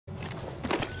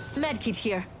Medkit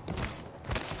here.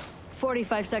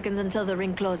 45 seconds until the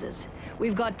ring closes.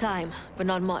 We've got time, but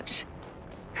not much.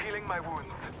 Healing my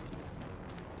wounds.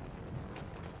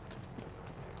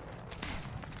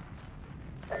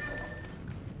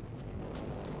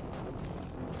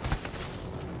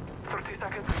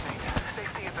 Seconds remain.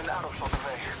 Safety is an arrow shot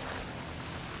away.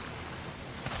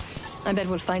 I bet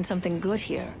we'll find something good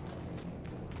here.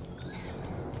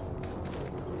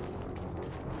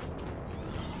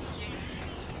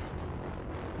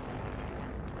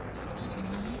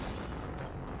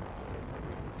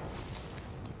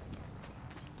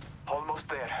 Almost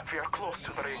there. We are close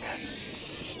to the ring.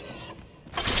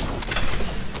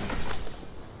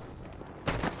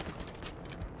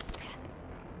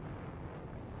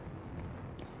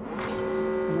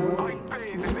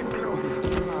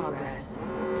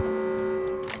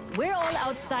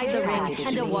 Outside the ring,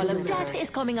 and a wall of death is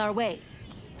coming our way.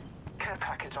 Care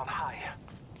package on high.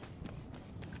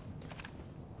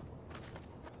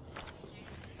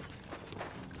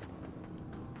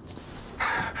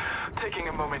 Taking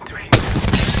a moment to heal.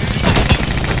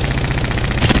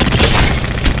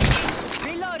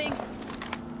 Reloading.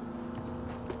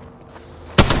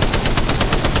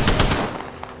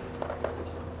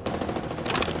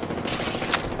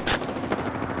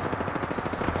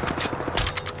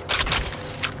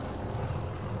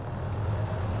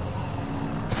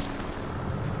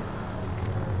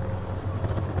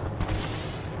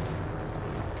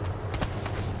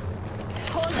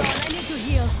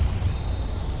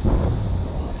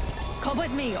 Come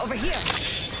with me, over here.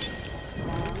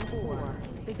 Round 4,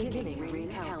 beginning ring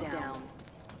countdown.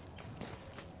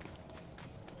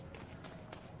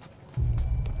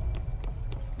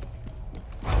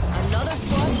 Another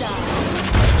squad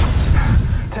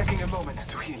down. Taking a moment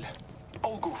to heal.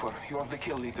 All Goofer, you're the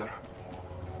kill leader.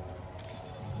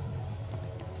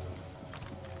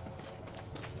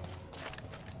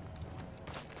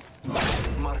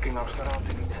 Marking our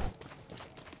surroundings.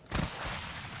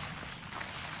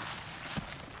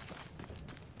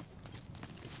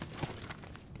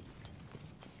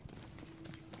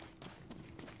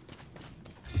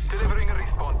 Delivering a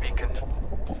respawn beacon.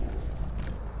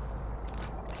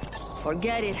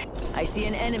 Forget it. I see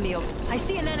an enemy. I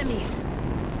see an enemy.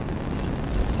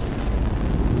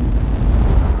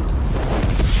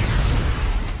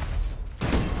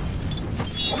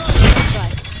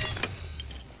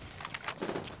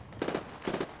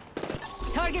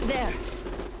 Target there.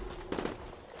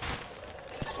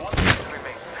 One minute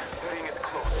remains. The ring is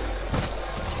close.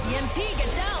 EMP,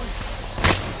 get down.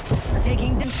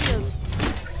 Taking them shields.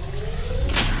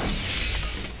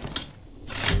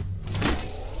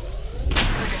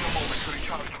 Taking a moment to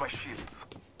recharge my shields.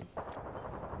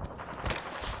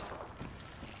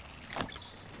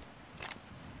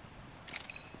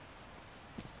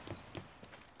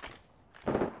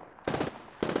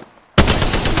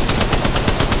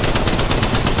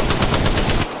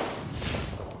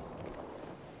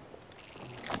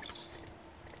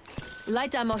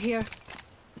 Light ammo here.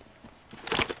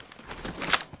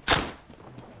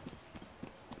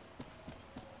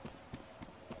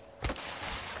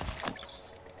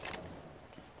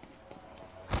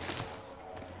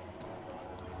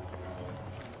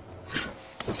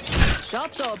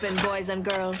 Shop's open, boys and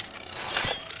girls.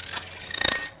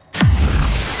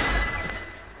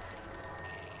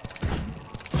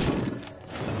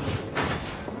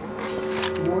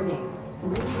 Warning,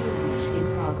 ring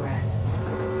in progress.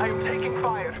 I am taking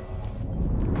fire.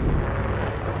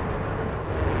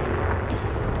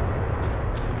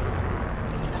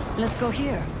 Let's go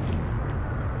here.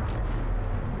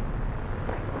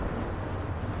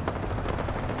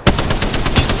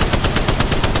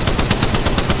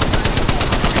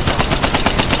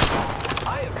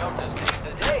 I have come to save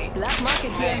the day. Black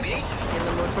market here. Maybe. In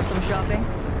the mood for some shopping?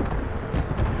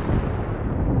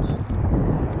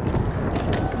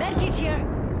 Medkit here.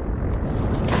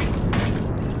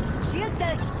 Shield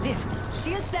cell. This.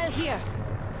 Shield cell here.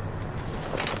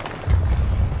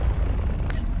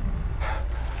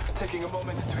 Taking a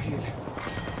moment to heal.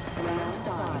 Round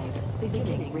 5,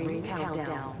 beginning ring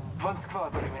countdown. One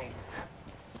squad remains.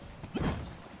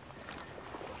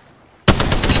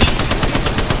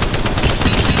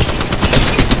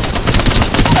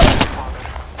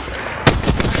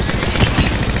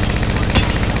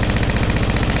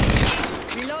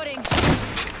 Reloading.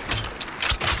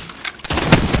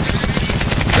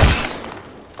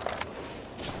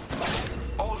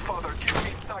 All Father, give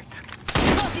me sight.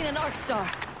 Tossing an arc star.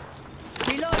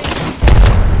 Reloading.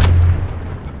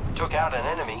 Took out an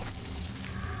enemy.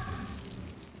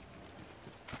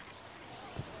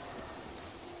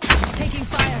 Taking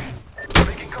fire.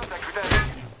 Making contact with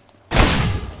enemy.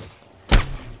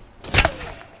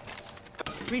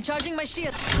 Recharging my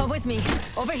shield. Come with me.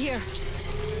 Over here.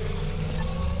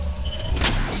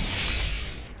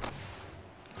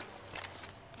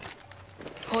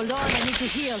 Hold on, I need to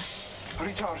heal.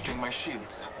 Recharging my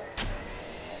shields.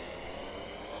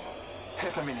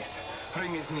 Half a minute.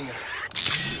 Ring is near.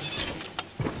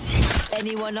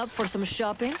 Anyone up for some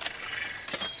shopping?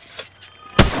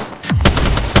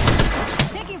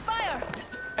 Taking fire!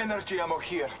 Energy ammo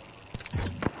here.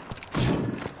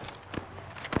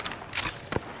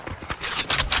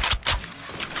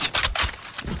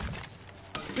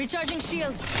 Recharging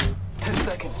shields. 10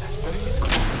 seconds. The ring is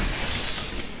close.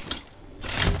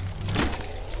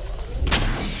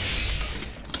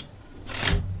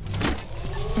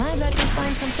 I bet we'll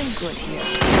find something good here.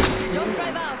 Don't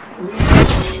drive out!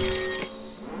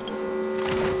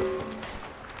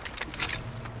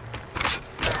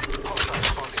 Hostile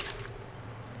spotted.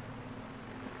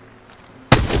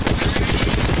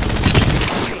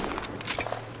 Reloading!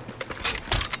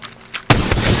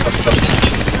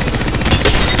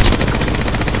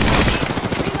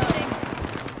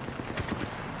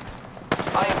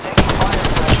 I am taking fire,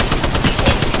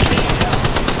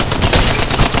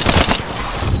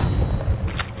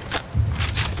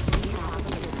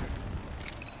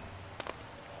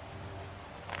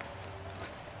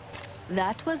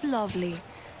 That was lovely.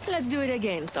 Let's do it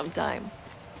again sometime.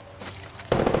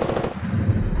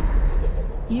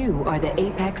 You are the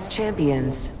Apex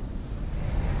champions.